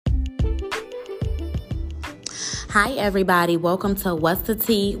Hi, everybody. Welcome to What's the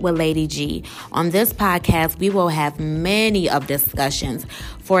Tea with Lady G. On this podcast, we will have many of discussions.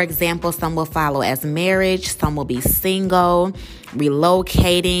 For example, some will follow as marriage, some will be single,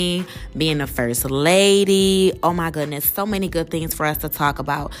 relocating, being a first lady. Oh my goodness, so many good things for us to talk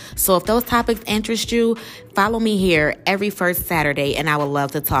about. So if those topics interest you, follow me here every first Saturday, and I would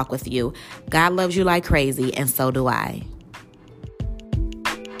love to talk with you. God loves you like crazy, and so do I.